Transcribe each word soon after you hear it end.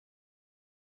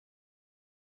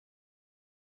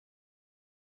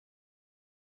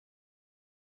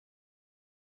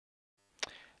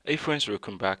Hey friends,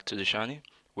 welcome back to the channel.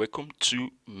 Welcome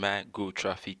to my Go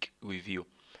Traffic review.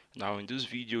 Now in this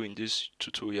video, in this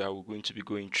tutorial, we're going to be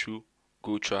going through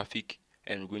Go Traffic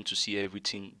and we're going to see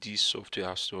everything this software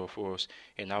has to offer us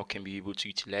and how can be able to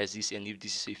utilize this, and if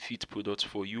this is a fit product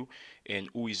for you, and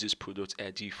who is this product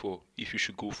ID for, if you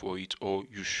should go for it or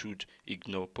you should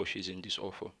ignore purchasing this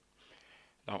offer.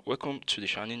 Now, welcome to the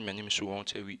channel. My name is Suwan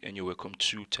Terry, and you're welcome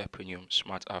to Tapenium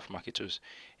Smart App Marketers.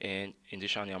 And in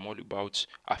this channel, I'm all about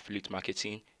affiliate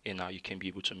marketing and how you can be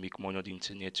able to make money on the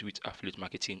internet with affiliate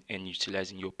marketing and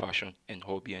utilizing your passion and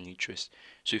hobby and interest.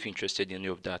 So, if you're interested in any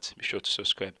of that, be sure to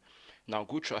subscribe. Now,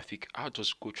 Go Traffic. How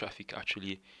does Go Traffic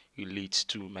actually relate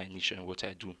to my niche and what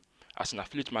I do? As an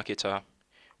affiliate marketer,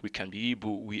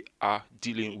 we are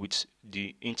dealing with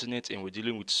the internet and we're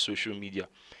dealing with social media,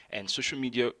 and social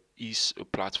media is a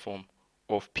platform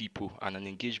of people and an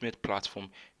engagement platform,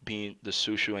 being the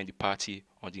social and the party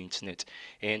on the internet.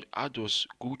 And how does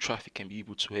good traffic can be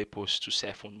able to help us to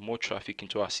siphon more traffic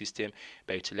into our system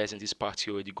by utilizing this party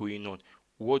already going on?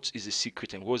 What is the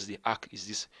secret and what's the hack is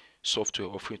this software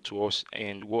offering to us,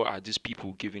 and what are these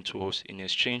people giving to us in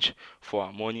exchange for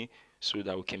our money so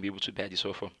that we can be able to buy this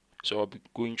offer? So I'll be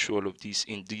going through all of this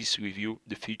in this review,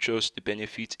 the features, the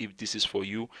benefits, if this is for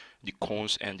you, the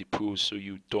cons and the pros, so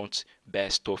you don't buy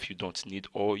stuff you don't need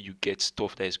or you get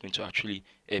stuff that is going to actually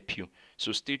help you.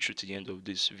 So stay true to the end of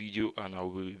this video and I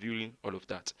will be reviewing all of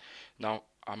that. Now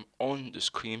I'm on the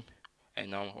screen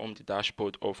and now on the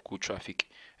dashboard of Go Traffic,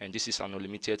 and this is an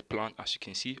unlimited plan, as you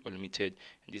can see, unlimited,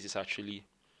 and this is actually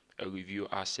a review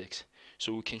assets.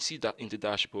 So we can see that in the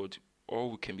dashboard,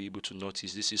 all we can be able to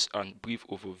notice, this is a brief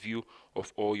overview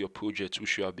of all your projects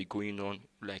which you have been going on,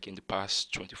 like in the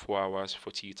past 24 hours,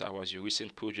 48 hours, your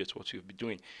recent projects, what you've been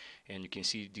doing. And you can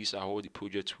see these are all the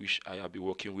projects which I have been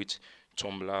working with: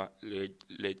 Tumblr,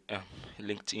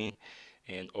 LinkedIn,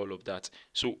 and all of that.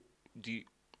 So the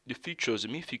the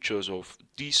main features of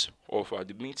this offer,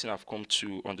 the main thing I've come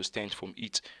to understand from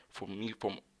it,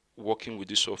 from working with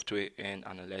this software and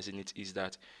analyzing it, is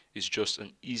that it's just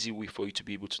an easy way for you to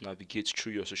be able to navigate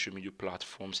through your social media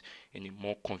platforms in a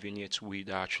more convenient way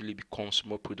that actually becomes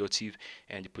more productive,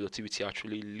 and the productivity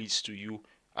actually leads to you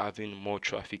having more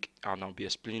traffic. And I'll be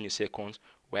explaining in a second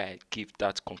where I give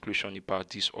that conclusion about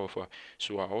this offer.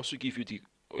 So I'll also give you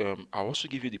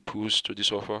the pros to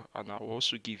this offer, and I'll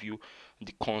also give you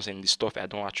the cons and the stuff I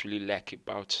don't actually like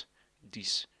about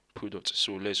this product.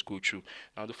 So let's go through.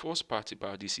 Now the first part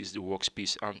about this is the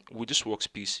workspace, and with this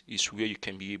workspace is where you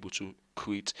can be able to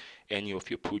create any of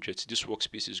your projects. This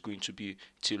workspace is going to be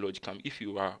tailored. If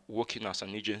you are working as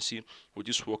an agency, with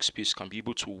this workspace can be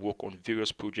able to work on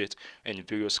various projects and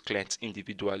various clients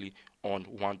individually on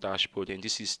one dashboard. And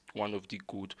this is one of the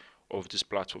good of this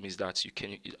platform, is that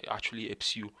it actually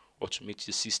helps you automate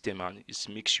the system, and it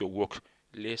makes your work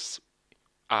less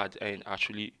hard and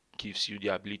actually gives you the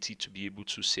ability to be able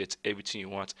to set everything you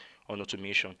want on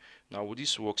automation. Now with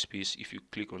this workspace, if you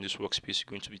click on this workspace, you're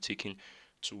going to be taken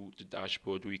to the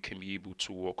dashboard where you can be able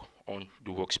to work on the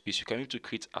workspace. You can be able to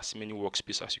create as many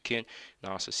workspaces as you can.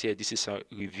 Now, as I said, this is a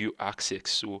review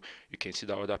access, so you can see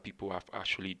that other people have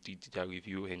actually did their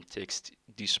review and text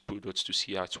these products to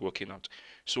see how it's working out.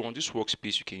 So on this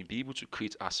workspace, you can be able to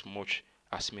create as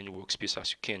many workspaces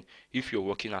as you can. If you're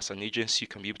working as an agency, you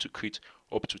can be able to create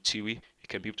up to 3. You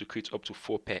can be able to create up to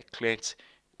 4 per client,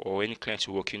 or any client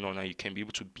you're working on, and you can be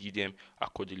able to bid them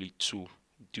accordingly to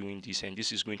doing this. And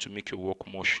this is going to make your work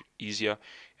much easier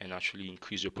and actually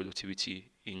increase your productivity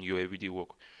in your everyday work.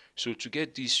 So to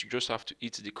get this, you just have to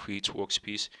hit the create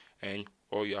workspace, and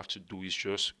all you have to do is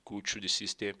just go through the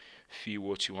system, feed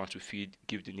what you want to feed,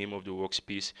 give the name of the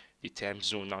workspace, the time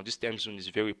zone. Now this time zone is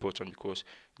very important because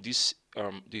the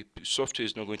software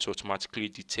is not going to automatically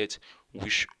detect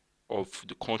which of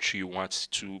the country you want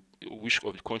to, which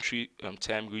of the country,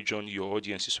 time, region your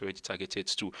audience is already targeted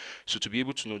to. So to be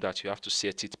able to know that, you have to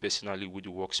set it personally with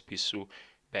the workspace. So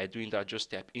by doing that,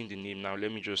 just type in the name. Now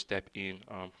let me just type in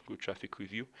Good Traffic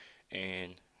Review,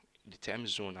 and the time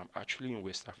zone, I'm actually in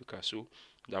West Africa, so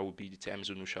that will be the time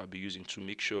zone which I'll be using to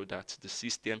make sure that the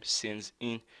system sends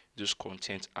in this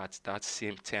content at that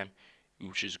same time,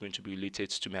 which is going to be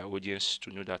related to my audience,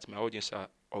 to know that my audience are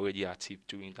already active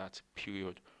during that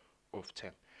period of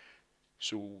time.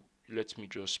 So let me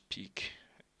just pick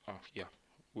yeah,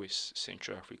 West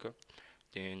Central Africa.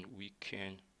 Then we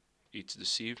can hit the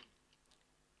save.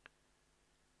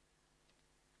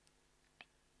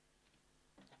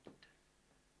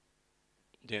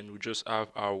 Then we just have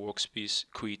our workspace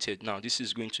created. Now this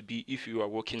is going to be if you are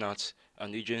working at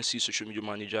an agency social media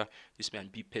manager. This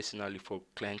might be personally for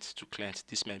client to client.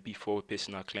 This might be for a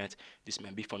personal client. This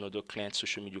might be for another client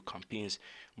social media campaigns.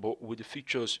 But with the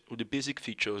features, with the basic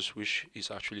features, which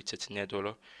is actually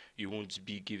 $39, you won't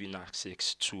be given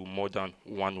access to more than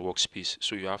one workspace.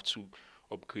 So you have to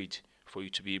upgrade for you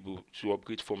to be able to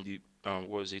upgrade from the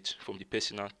was it from the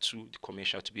personal to the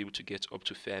commercial to be able to get up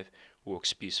to 5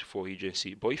 workspace for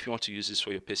agency. But if you want to use this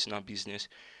for your personal business,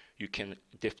 you can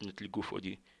definitely go for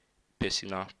the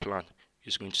personal plan.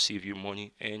 It's going to save you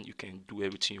money and you can do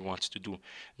everything you want to do.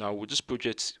 Now with this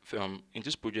project, in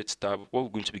this project tab, what we're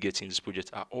going to be getting in this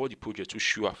project are all the projects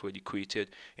which you have already created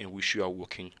and which you are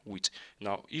working with.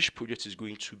 Now each project is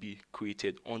going to be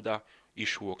created under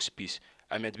each workspace.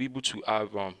 I might be able to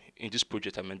have in this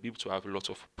project I might be able to have a lot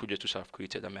of projects which I've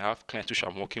created. I might have clients which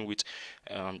I'm working with,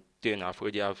 then I've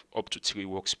already have up to 3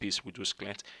 workspace with those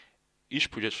clients.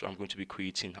 Each project I'm going to be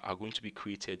creating are going to be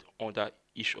created under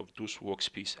each of those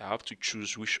workspace. I have to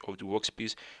choose which of the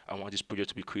workspace I want this project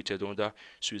to be created under.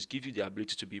 So it's give you the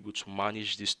ability to be able to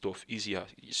manage this stuff easier.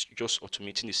 It's just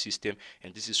automating the system,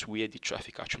 and this is where the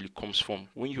traffic actually comes from.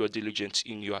 When you are diligent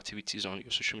in your activities on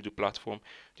your social media platform,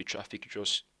 the traffic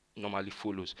just normally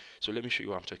follows. So let me show you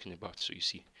what I'm talking about. So you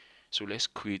see. So let's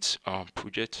create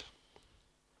project.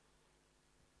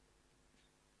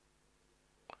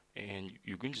 And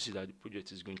you're going to see that the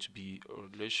project is going to be, or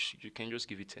you can just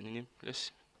give it any name.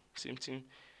 Let's same thing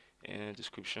and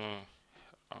description.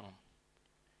 Um,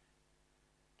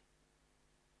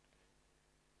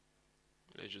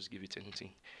 let's just give it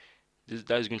anything.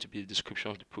 That is going to be the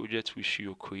description of the project which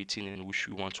you're creating and which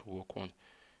you want to work on.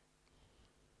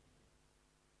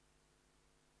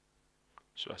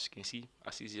 So as you can see,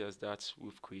 as easy as that,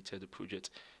 we've created the project.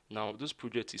 Now this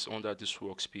project is under this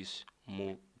workspace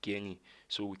Mogeni.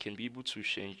 So we can be able to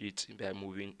change it by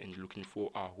moving and looking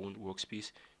for our own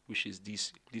workspace, which is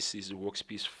this. This is the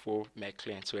workspace for my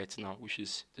clients right now, which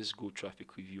is this Go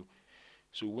Traffic Review.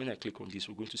 So when I click on this,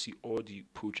 we're going to see all the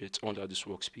projects under this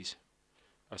workspace.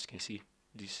 As you can see,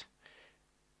 this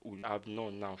we have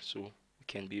none now, so we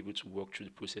can be able to walk through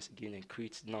the process again and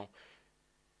create now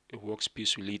a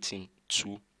workspace relating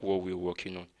to what we're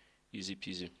working on. Easy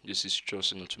peasy. This is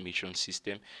just an automation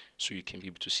system, so you can be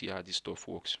able to see how this stuff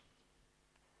works.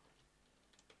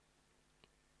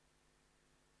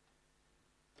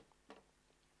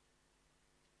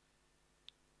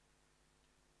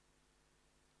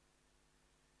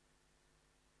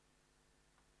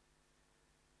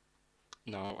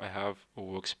 Now I have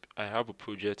a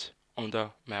project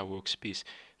under my workspace.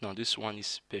 Now this one is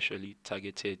specially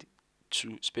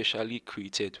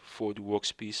created for the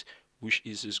workspace, which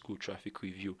is this Go Traffic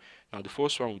Review. Now the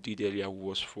first one we did earlier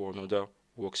was for another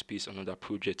workspace, another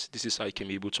project. This is how you can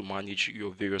be able to manage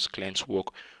your various clients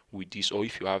work with this, or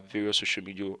if you have various social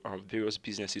media various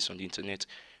businesses on the internet,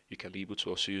 you can be able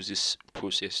to also use this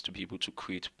process to be able to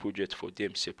create projects for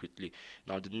them separately.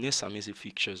 Now the next amazing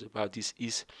features about this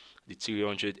is the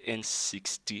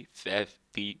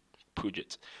 365-day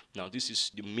project. Now this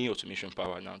is the main automation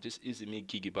power. Now this is the main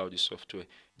gig about the software,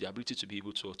 the ability to be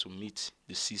able to automate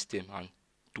the system and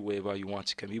do whatever you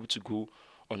want. You can be able to go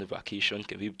on a vacation, you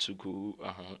can be able to go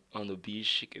on a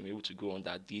beach, you can be able to go on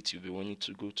that date you've been wanting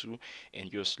to go to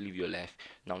and just live your life.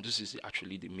 Now this is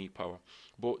actually the main power.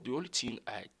 But the only thing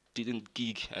I didn't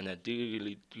gig and I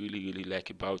didn't really like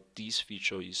about this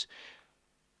feature is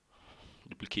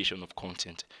duplication of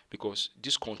content, because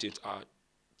these content are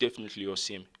definitely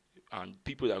awesome and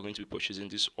people that are going to be purchasing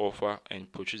this offer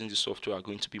and purchasing this software are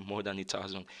going to be more than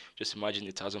 1,000. Just imagine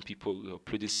 1,000 people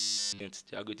uploading content.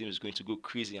 The algorithm is going to go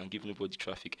crazy and give nobody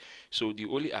traffic. So the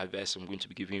only advice I'm going to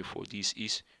be giving you for this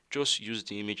is just use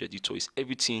the image editor. It's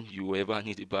everything you ever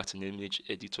need about an image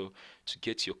editor to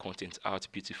get your content out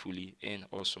beautifully and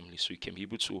awesomely, so you can be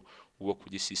able to work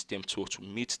with the system to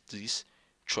automate this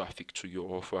traffic to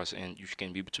your offers and you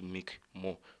can be able to make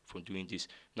more from doing this.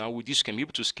 Now with this, you can be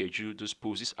able to schedule those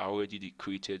posts. These are already the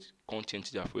created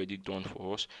content they have already done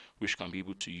for us, which can be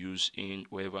able to use in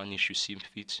whatever niche you see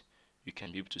fit. You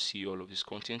can be able to see all of this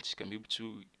content. You can be able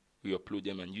to re-upload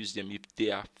them and use them if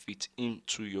they are fit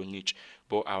into your niche.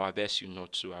 But I advise you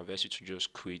not to. I advise you to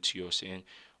just create yours and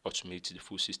automate the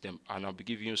full system. And I'll be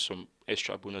giving you some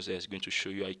extra bonus that is going to show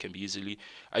you how you can easily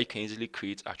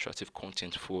create attractive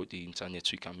content for the internet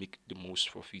so you can make the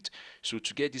most profit. So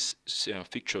to get this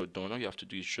feature done, all you have to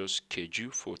do is just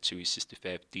schedule for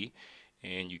 365-day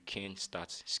and you can start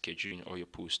scheduling all your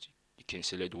posts. You can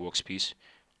select the workspace,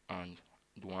 and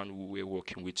the one we're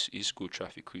working with is Go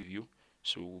Traffic Review.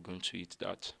 So we're going to hit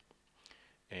that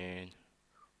and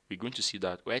we're going to see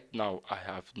that right now I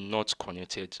have not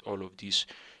connected all of these.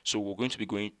 So we're going to be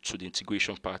going to the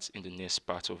integration part in the next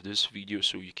part of this video,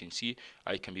 so you can see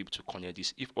I can be able to connect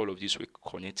this. If all of these were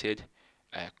connected,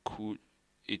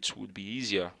 it would be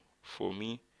easier for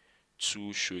me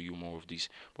to show you more of this.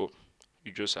 But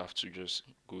you just have to just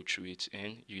go through it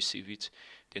and you save it.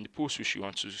 Then the posts which you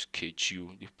want to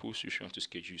schedule,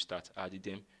 you start adding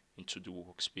them into the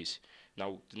workspace.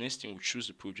 Now the next thing, we choose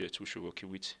the project which we're working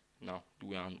with. Now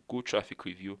we are on Go Traffic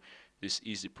Review. This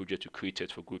is the project we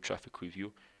created for Go Traffic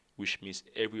Review, which means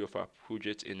every of our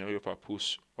projects and every of our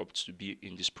posts up to be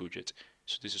in this project.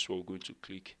 So this is what we're going to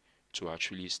click to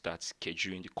actually start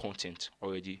scheduling the content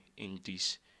already in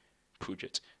this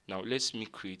project. Now let's me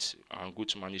create and go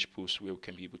to manage posts, where we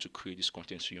can be able to create this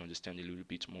content so you understand a little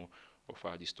bit more of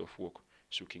how this stuff work.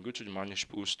 So we can go to the manage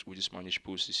post. With this manage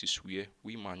post, this is where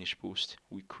we manage post,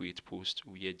 we create post,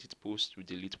 we edit post, we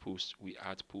delete post, we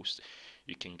add post.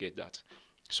 You can get that.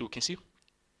 So we can see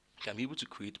we can be able to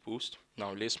create post.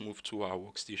 Now let's move to our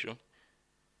workstation,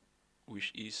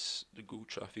 which is the Go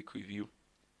Traffic Review.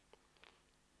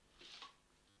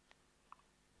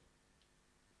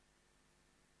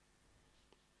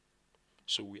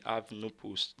 So we have no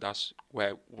post. That's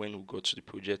why when we got to the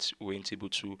project, we weren't able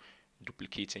to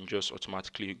duplicate and just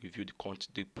automatically review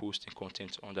the post and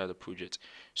content under the project.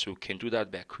 So you can do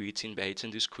that by hitting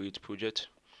this create project.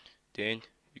 Then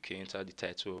you can enter the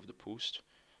title of the post.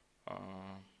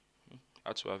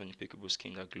 How to have an impeccable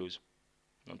skin that glows.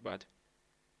 Not bad.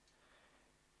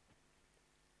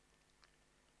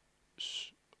 So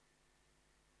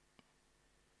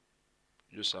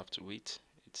you just have to wait.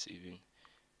 It's saving.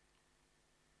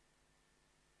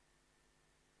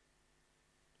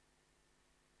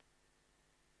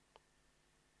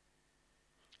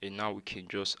 And now we can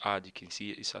just add. You can see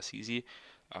it's as easy.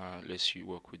 Let's you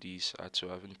work with these. Add to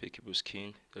have an impeccable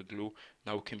skin, the glow.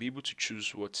 Now we can be able to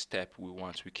choose what step we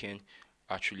want. We can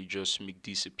actually just make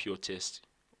this a pure test.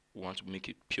 We want to make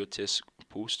it pure test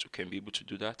post, we can be able to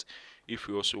do that. If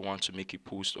we also want to make a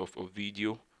post of a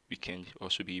video, we can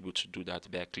also be able to do that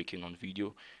by clicking on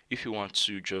video. If you want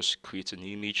to just create an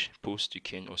image post, you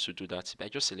can also do that by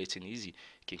just selecting easy.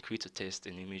 You can create a test,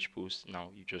 an image post. Now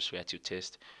you just write your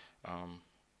test.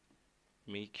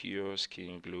 Make your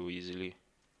skin glow easily.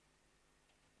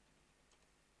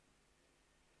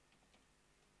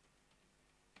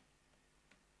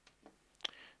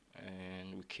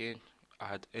 And we can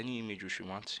add any image which you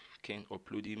want. You can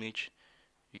upload image.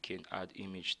 You can add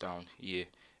image down here.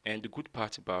 And the good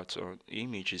part about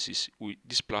images is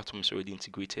this platform is already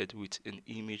integrated with an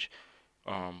image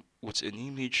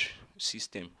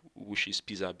system, which is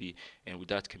Pixabay, and with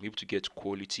that can be able to get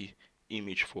quality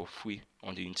image for free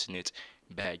on the internet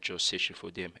by just searching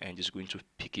for them, and it's going to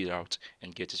pick it out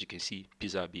and get, as you can see,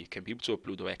 Pixabay. Can be able to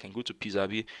upload, or I can go to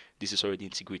Pixabay. This is already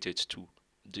integrated to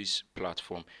this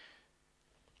platform,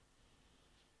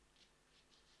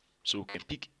 so we can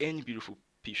pick any beautiful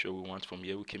picture we want from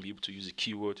here. We can be able to use a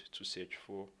keyword to search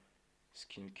for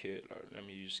skincare. Let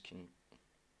me use skin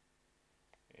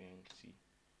and see.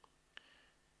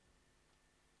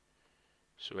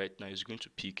 So right now it's going to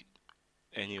pick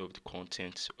any of the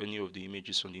content, any of the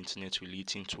images on the internet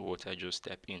relating to what I just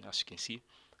typed in. As you can see,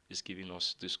 it's giving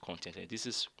us this content, and this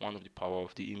is one of the power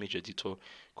of the image editor,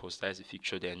 because that is a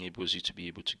feature that enables you to be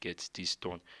able to get this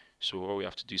done. So all we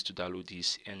have to do is to download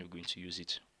this, and we're going to use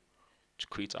it to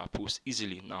create our post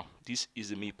easily. Now this is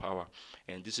the main power,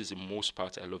 and this is the most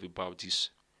part I love about this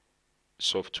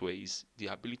software, is the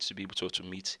ability to be able to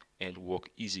automate and work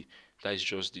easy. That is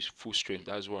just the full strength.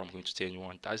 That's what I'm going to tell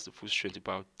anyone. That's the full strength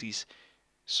about this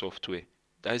software.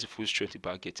 That is the full strength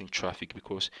about getting traffic,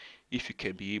 because if you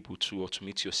can be able to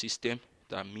automate your system,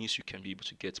 that means you can be able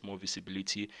to get more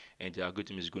visibility, and the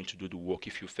algorithm is going to do the work.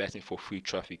 If you're fighting for free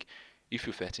traffic, if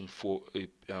you're fighting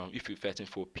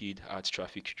for paid ad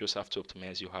traffic, you just have to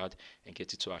optimize your ad and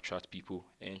get it to attract people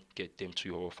and get them to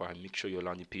your offer, and make sure your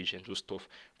landing page and those stuff.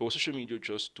 But with social media,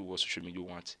 just do what social media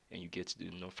wants, and you get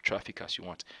enough traffic as you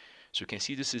want. So you can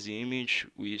see this is the image,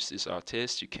 which is our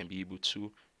test. You can be able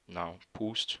to now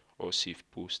post or save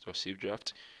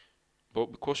draft,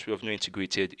 but because we have not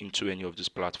integrated into any of this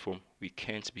platform, we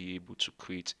can't be able to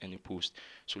create any post.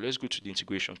 So let's go to the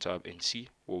integration tab and see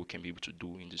what we can be able to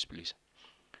do in this place.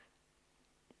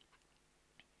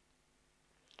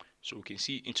 So we can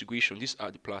see integration. These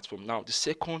are the platform. Now the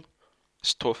second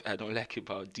stuff I don't like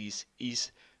about this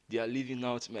is they are leaving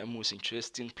out my most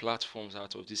interesting platforms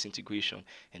out of this integration,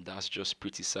 and that's just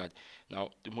pretty sad. Now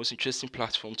the most interesting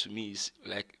platform to me is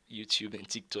like YouTube and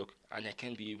TikTok, and I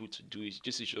can't be able to do it.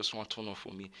 This is just one turn off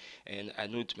for me, and I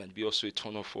know it might be also a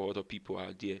turn off for other people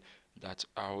out there that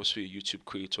are also a YouTube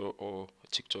creator or a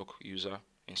TikTok user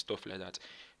and stuff like that.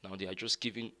 Now they are just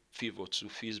giving favor to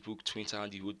Facebook, Twitter,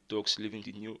 and the old dogs living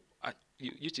the new.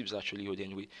 YouTube is actually old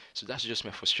anyway, so that's just my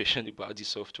frustration about this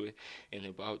software and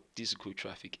about this good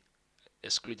traffic.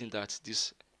 Excluding that,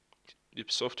 this the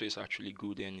software is actually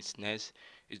good and it's nice.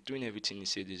 It's doing everything it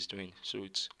said it's doing, so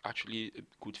it's actually a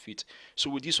good fit. So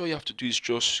with this, all you have to do is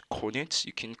just connect.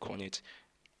 You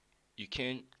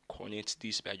can connect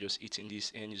this by just hitting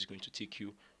this, and it's going to take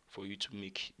you for you to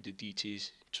make the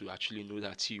details to actually know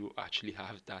that you actually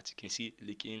have that. You can see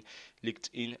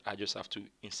linked in. I just have to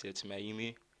insert my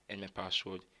email and my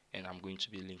password, and I'm going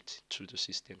to be linked to the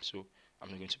system. So I'm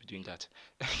not going to be doing that.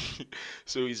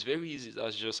 So it's very easy.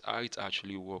 That's just how it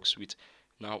actually works with.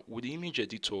 Now with the image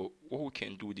editor, what we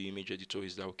can do with the image editor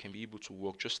is that we can be able to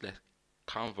work just like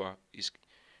Canva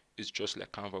is just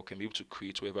like Canva. We can be able to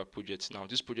create whatever projects. Now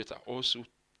these projects are also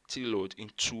tailored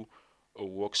into a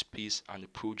workspace and a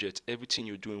project. Everything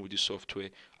you're doing with the software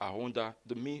are under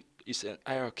the main is an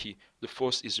hierarchy. The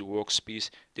first is the workspace,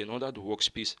 then under the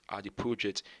workspace are the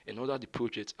projects, and under the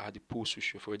projects are the posts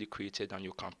which you've already created, and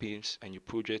your campaigns and your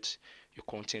projects, your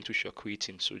content which you're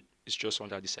creating. So it's just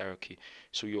under this hierarchy.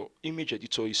 So your image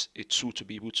editor is a tool to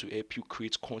be able to help you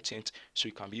create content, so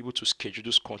you can be able to schedule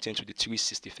those content with the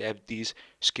 365 days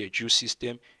schedule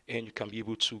system, and you can be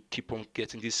able to keep on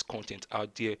getting this content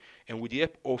out there. And with the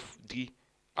help of the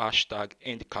hashtag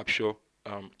and the capture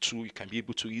tool, you can be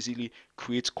able to easily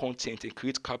create content and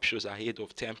create captures ahead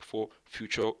of time for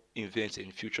future events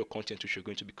and future content which you're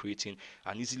going to be creating,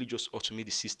 and easily just automate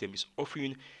the system. It's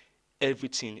offering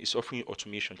everything, is offering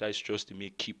automation. That is just the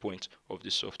main key point of the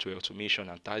software, automation,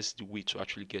 and that's the way to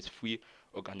actually get free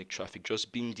organic traffic.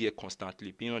 Just being there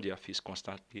constantly, being on their face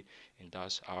constantly, and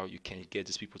that's how you can get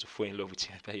these people to fall in love with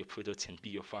you and buy your product and be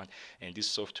your fan. And this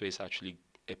software is actually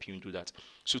helping you do that.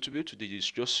 So to be able to do this,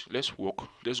 just let's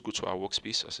go to our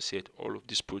workspace. As I said, all of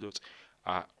these products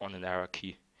are on an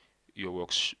hierarchy: your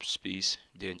workspace,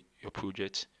 then your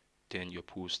project, then your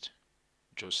post.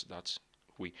 Just that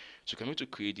way. So coming to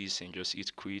create this and just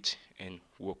hit create and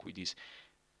work with this.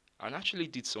 And actually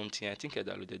did something. I think I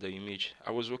downloaded the image.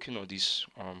 I was working on this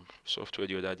software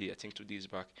the other day, I think 2 days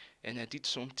back, and I did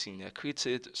something. I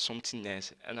created something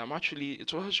nice, and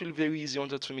it was actually very easy.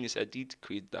 Under 2 minutes, I did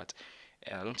create that,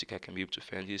 and I don't think I can be able to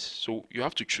find this. So you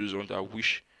have to choose under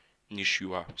which niche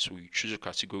you are. So you choose a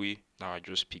category. Now I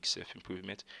just pick self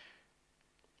improvement.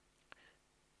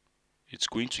 It's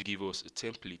going to give us a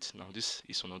template. Now this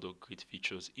is another great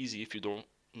features. Easy if you don't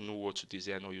know what to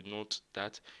design, or you're not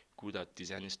that good at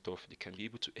designing stuff, they can be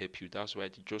able to help you. That's why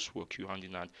they just work you hand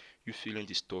in hand. You feeling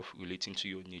the stuff relating to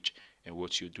your niche and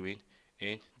what you're doing,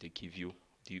 and they give you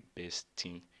the best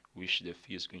thing which they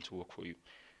feel is going to work for you.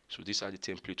 So these are the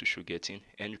templates which you're getting,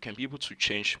 and you can be able to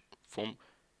change from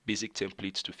basic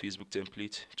templates to Facebook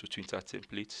template to Twitter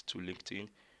template to LinkedIn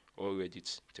or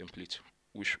Reddit template,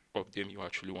 which of them you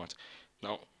actually want.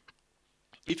 Now,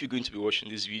 if you're going to be watching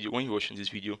this video, when you're watching this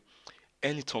video,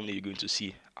 any thumbnail you're going to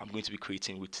see, I'm going to be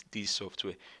creating with this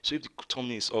software. So if the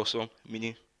thumbnail is awesome,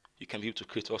 meaning you can be able to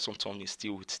create awesome thumbnails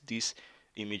still with this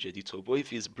image editor. But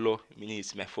if it's blur, meaning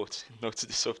it's my fault, not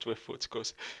the software fault,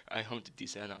 because I am the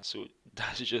designer. So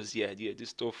that's just the idea.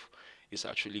 This stuff is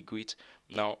actually great.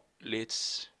 Now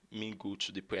let's me go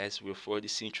to the price. We've already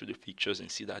seen through the pictures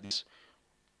and see that this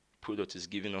product is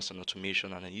giving us an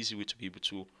automation and an easy way to be able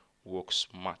to work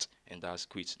smart, and that's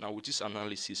great. Now with this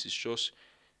analysis, it's just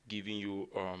giving you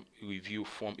review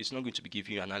from, it's not going to be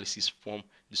giving you analysis from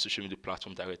the social media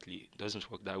platform directly. It doesn't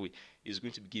work that way. It's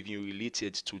going to be giving you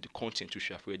related to the content which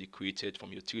you have already created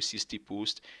from your 360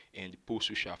 post and the post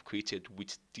which you have created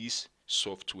with this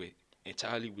software,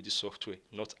 entirely with the software,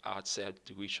 not outside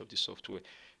the reach of the software.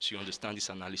 So you understand this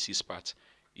analysis part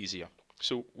easier.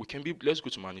 So we can be, let's go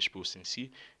to manage posts and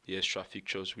see the extra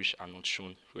features which are not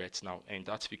shown right now, and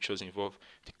that features involve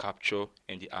the capture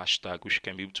and the hashtag, which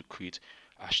can be able to create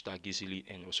hashtag easily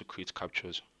and also create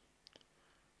captures.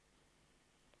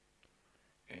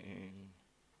 And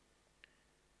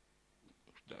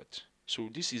that, so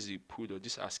this is the product,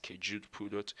 these are scheduled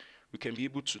product. We can be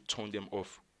able to turn them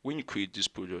off when you create this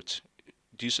product.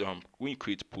 This when you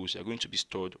create posts, are going to be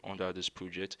stored under this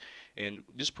project, and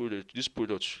this post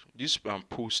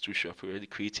which you have already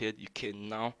created, you can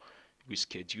now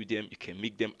reschedule them. You can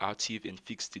make them active and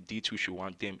fix the date which you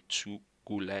want them to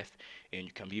go live, and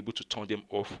you can be able to turn them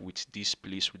off with this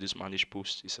place, with this manage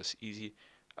post. It's as easy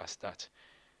as that.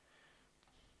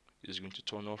 It's going to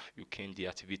turn off. You can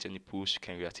deactivate any post, you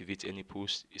can reactivate any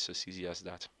post. It's as easy as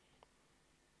that.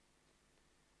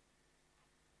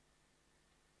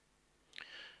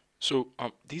 So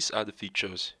these are the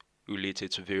features.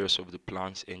 related to various of the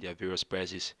plans and their various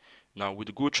prices. Now, with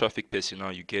the good traffic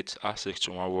personnel, you get access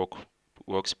to one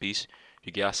workspace,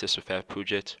 you get access to 5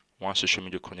 projects, one social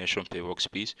media connection per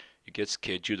workspace, you get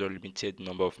scheduled unlimited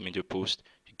number of media posts,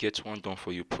 you get one done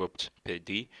for you prompt per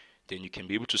day. Then you can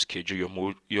be able to schedule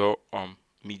your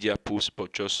media posts,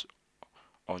 but just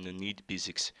on the need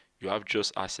basics. You have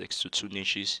just access to 2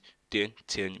 niches, then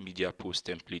 10 media post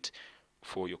template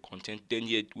for your content. Then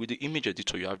yeah, with the image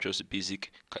editor, you have just the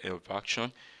basic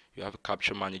action. You have a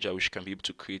capture manager which can be able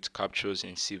to create captures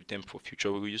and save them for future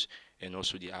use, and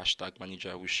also the hashtag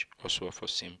manager which also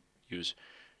offers same use.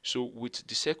 So with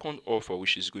the second offer,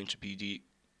 which is going to be the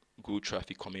Go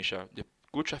Traffic commercial, the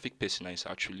Go Traffic persona is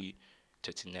actually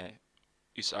 39.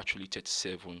 It's actually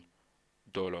 $37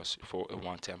 for a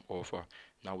one-time offer.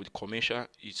 Now with commercial,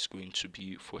 it's going to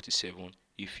be 47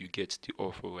 if you get the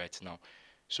offer right now.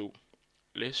 So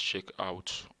let's check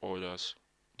out others,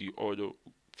 the other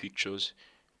features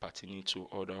pertaining to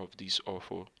other of these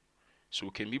offer. So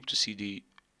we can be able to see the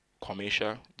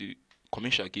commercial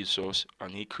gives us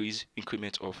an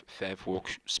increment of 5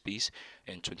 workspace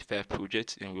and 25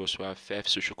 projects, and we also have 5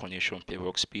 social connection per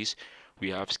workspace. We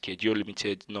have schedule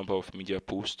limited number of media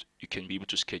posts. You can be able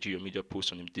to schedule your media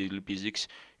posts on a daily basis.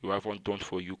 You have one done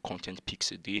for you content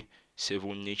picks a day,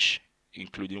 7 niche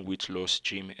including weight loss,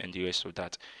 gym, and the rest of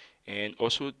that. And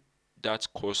also that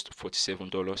cost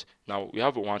 $47. Now we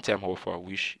have a one-time offer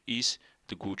which is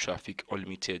the Go Traffic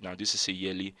Unlimited. Now this is a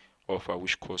yearly offer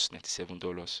which costs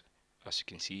 $97. As you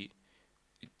can see,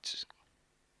 it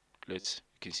you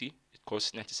can see it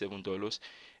costs $97,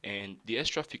 and the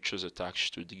extra features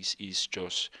attached to this is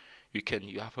just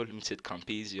you have unlimited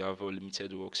campaigns, you have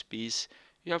unlimited workspace,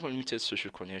 you have unlimited social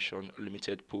connection,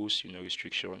 unlimited posts,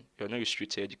 restriction. You're not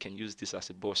restricted. You can use this as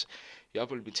a boss. You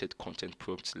have unlimited content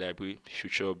prompts library,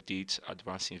 future updates,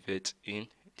 advanced invert in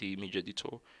the image editor.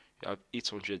 You have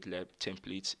 800 lab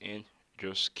templates and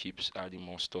just keeps adding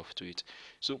more stuff to it.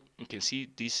 So you can see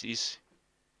this is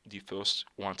the first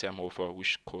one-time offer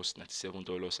which costs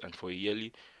 $97, and for a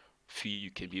yearly fee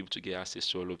you can be able to get access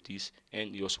to all of these,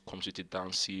 and it also comes with a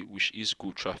down C which is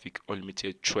Go Traffic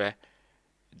Unlimited try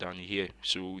down here,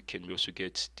 so we can also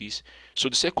get this. So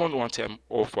the second one-time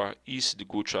offer is the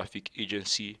Go Traffic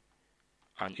Agency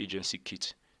and Agency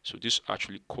Kit. So this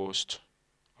actually cost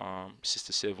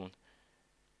 67,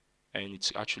 and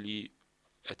it's actually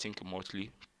I think monthly.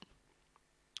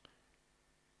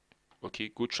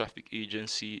 Okay, Go Traffic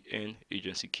Agency and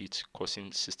Agency Kit costing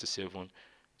 $67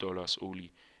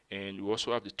 only. And we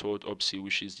also have the third upsell,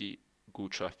 which is the Go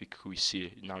Traffic Resale.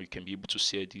 Now you can be able to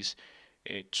sell this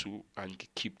and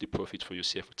keep the profit for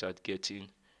yourself without getting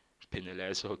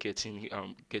penalized or getting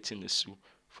a sue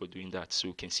for doing that. So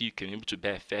you can see you can be able to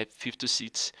buy 50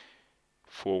 seats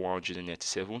for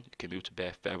 197. You can be able to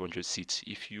buy 500 seats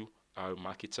if you are a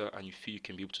marketer and you feel you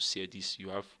can be able to sell this. You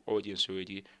have audience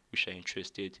already which are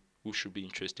interested, who should be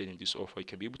interested in this offer. You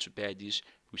can be able to buy this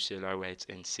reseller rights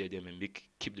and sell them and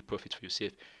keep the profit for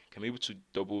yourself. You can be able to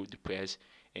double the price,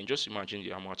 and just imagine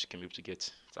how much you can be able to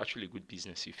get. It's actually a good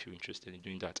business if you're interested in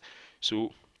doing that.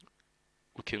 So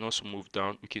we can also move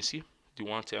down. We can see the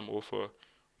one-time offer.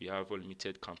 We have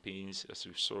unlimited campaigns as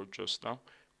we saw just now.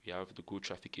 We have the Go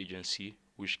Traffic Agency,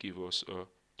 which give us a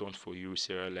done for you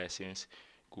reseller license,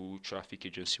 Go Traffic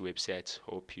Agency website,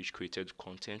 all page created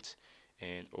content,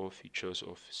 and all features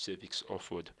of service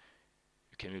offered.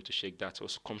 You can be able to check that.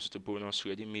 Also comes with a bonus,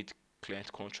 ready-made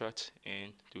client contract,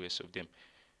 and the rest of them.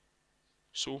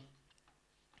 So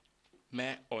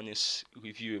my honest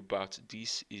review about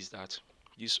this is that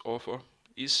this offer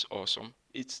is awesome.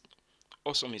 It's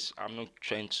awesome is I'm not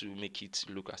trying to make it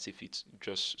look as if it's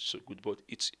just so good, but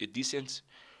it's a decent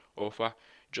offer,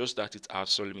 just that it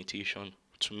has some limitation.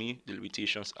 To me, the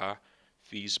limitations are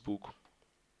Facebook.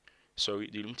 Sorry,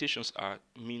 the limitations are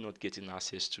me not getting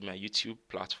access to my YouTube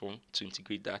platform to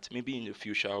integrate that. Maybe in the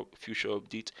future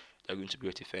update, they're going to be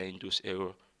rectifying those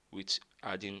errors with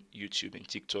adding YouTube and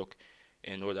TikTok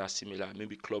and other similar,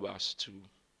 maybe Clubhouse to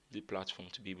the platform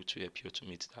to be able to help you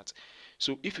automate that.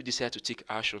 So if you decide to take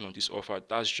action on this offer,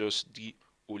 that's just the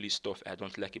only stuff I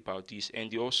don't like about this.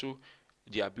 And also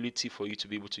the ability for you to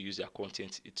be able to use their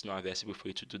content, it's not advisable for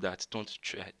you to do that. Don't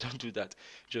do that.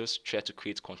 Just try to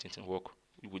create content and work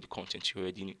with the content you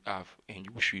already have and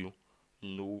which you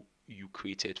know you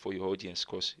created for your audience,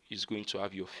 because it's going to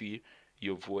have your feel,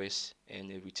 your voice,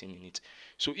 and everything in it.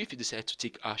 So if you decide to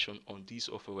take action on this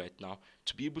offer right now,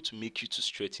 to be able to make you to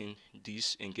strengthen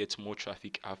this and get more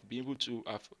traffic, I've been able to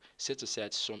have set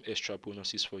aside some extra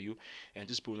bonuses for you, and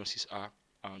these bonuses are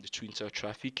the Twitter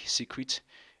traffic secret,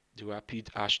 the rapid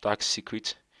hashtag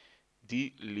secret,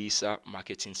 the laser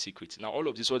marketing secret. Now, all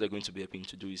of this, what they're going to be helping you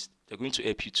to do is they're going to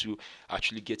help you to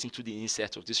actually get into the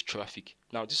insight of this traffic.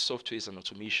 Now, this software is an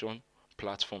automation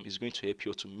platform. Is going to help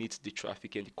you to meet the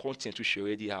traffic and the content which you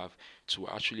already have, to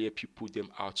actually help you put them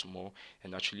out more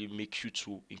and actually make you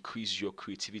to increase your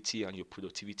creativity and your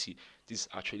productivity. This is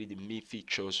actually the main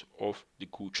features of the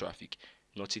good traffic.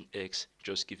 Nothing else,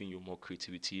 just giving you more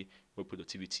creativity, more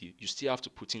productivity. You still have to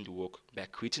put in the work by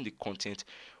creating the content,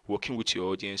 working with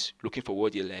your audience, looking for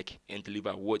what they like, and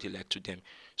deliver what they like to them.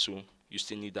 So you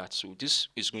still need that. So this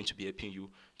is going to be helping you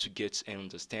to get and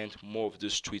understand more of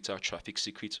this Twitter traffic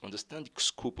secrets, understand the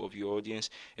scope of your audience,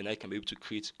 and I can be able to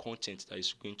create content that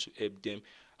is going to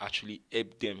actually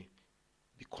help them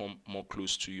become more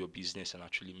close to your business and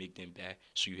actually make them buy,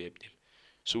 so you help them.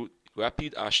 So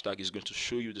rapid hashtag is going to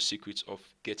show you the secrets of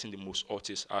getting the most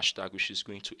hottest hashtag, which is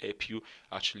going to help you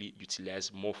actually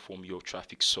utilize more from your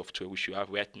traffic software which you have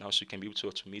right now, so you can be able to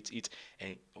automate it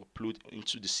and upload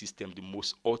into the system the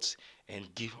most hot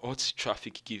and give hot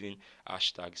traffic giving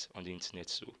hashtags on the internet.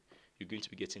 So you're going to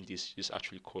be getting this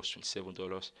actually costs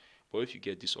 $27, but if you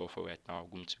get this offer right now,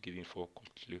 I'm going to give it for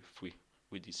completely free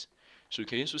with this. So you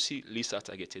can also see laser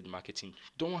targeted marketing.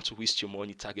 Don't want to waste your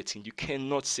money targeting. You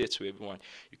cannot say to everyone.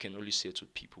 You can only say to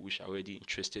people which are already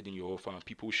interested in your offer and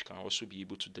people which can also be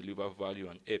able to deliver value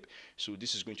and help. So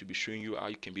this is going to be showing you how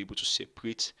you can be able to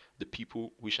separate the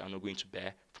people which are not going to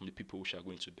buy from the people which are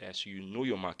going to buy. So you know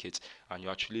your market and you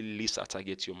actually laser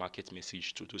target your market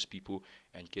message to those people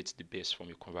and get the best from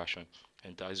your conversion.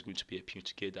 And that is going to be helping you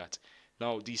to get that.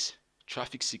 Now this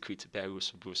traffic secret by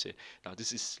Russell Brose. Now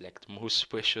this is like the most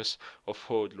precious of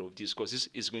all of this, because this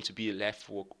is going to be a life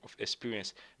work of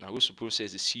experience. Now Russell Brose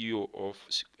is the CEO of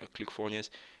ClickFunnels.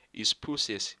 His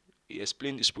process, he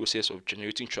explained this process of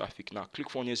generating traffic. Now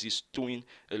ClickFunnels is doing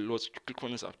a lot.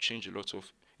 ClickFunnels have changed a lot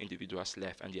of individuals'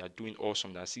 life and they are doing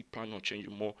awesome. That's he plan on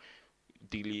changing more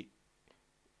daily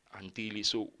and daily.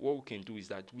 So what we can do is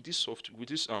that with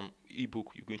this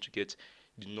ebook, you're going to get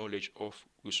the knowledge of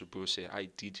Russell Brose. I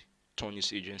did turn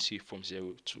his agency from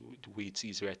zero to the way it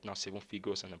is right now, 7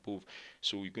 figures and above.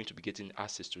 So you're going to be getting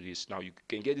access to this. Now you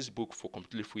can get this book for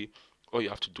completely free. All you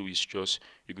have to do is just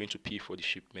you're going to pay for the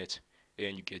shipment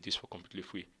and you get this for completely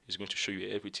free. It's going to show you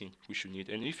everything which you need.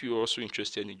 And if you're also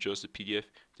interested in just the PDF,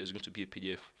 there's going to be a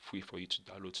PDF free for you to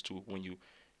download too when you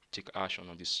take action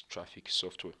on this traffic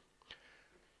software.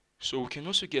 So we can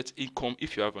also get income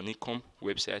if you have an income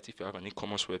website, if you have an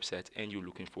e-commerce website and you're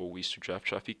looking for ways to drive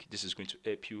traffic. This is going to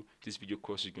help you. This video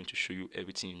course is going to show you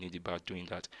everything you need about doing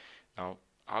that. Now,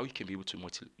 how you can be able to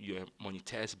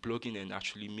monetize blogging and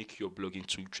actually make your blogging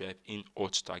to drive in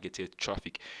hot targeted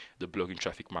traffic. The blogging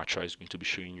traffic matcher is going to be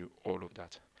showing you all of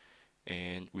that.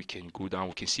 And we can go down,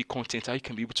 we can see content, how you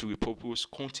can be able to repurpose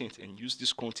content and use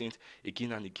this content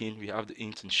again and again. We have the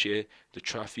int and share, the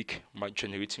traffic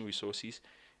generating resources,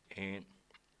 and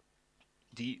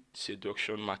the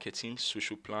seduction marketing,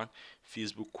 social plan,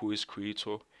 Facebook quiz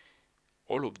creator.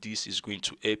 All of this is going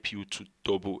to help you to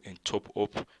double and top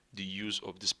up the use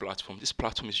of this platform. This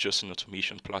platform is just an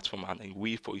automation platform and a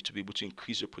way for you to be able to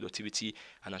increase your productivity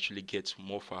and actually get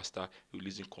more faster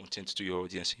releasing content to your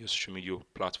audience in your social media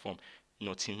platform.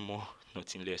 Nothing more,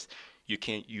 nothing less. You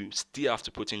still have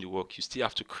to put in the work, you still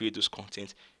have to create those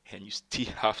content, and you still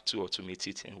have to automate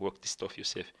it and work this stuff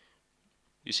yourself.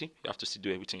 You see, you have to still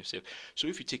do everything yourself. So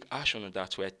if you take action on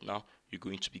that right now, you're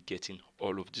going to be getting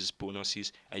all of these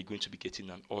bonuses and you're going to be getting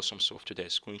an awesome software that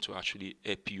is going to actually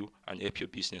help you and help your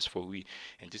business for free.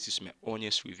 And this is my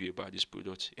honest review about this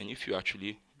product. And if you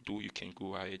actually do, you can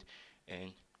go ahead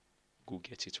and go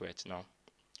get it right now.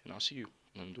 And I'll see you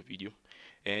on the video.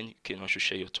 And you can also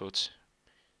share your thoughts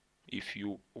if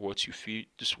what you feel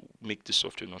this make the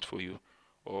software not for you,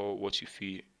 or what you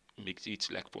feel makes it.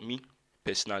 Like for me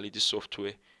personally, this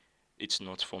software, it's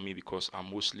not for me because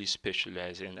I'm mostly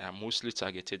specialized and I'm mostly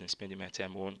targeted and spending my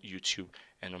time on YouTube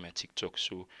and on my TikTok,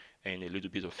 so, and a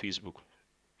little bit of Facebook.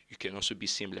 You can also be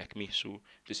same like me, so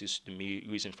this is the main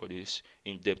reason for this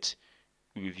in-depth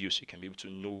review, so you can be able to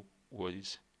know what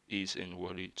is and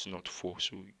what it's not for,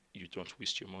 so you don't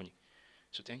waste your money.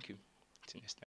 So thank you. Till next time.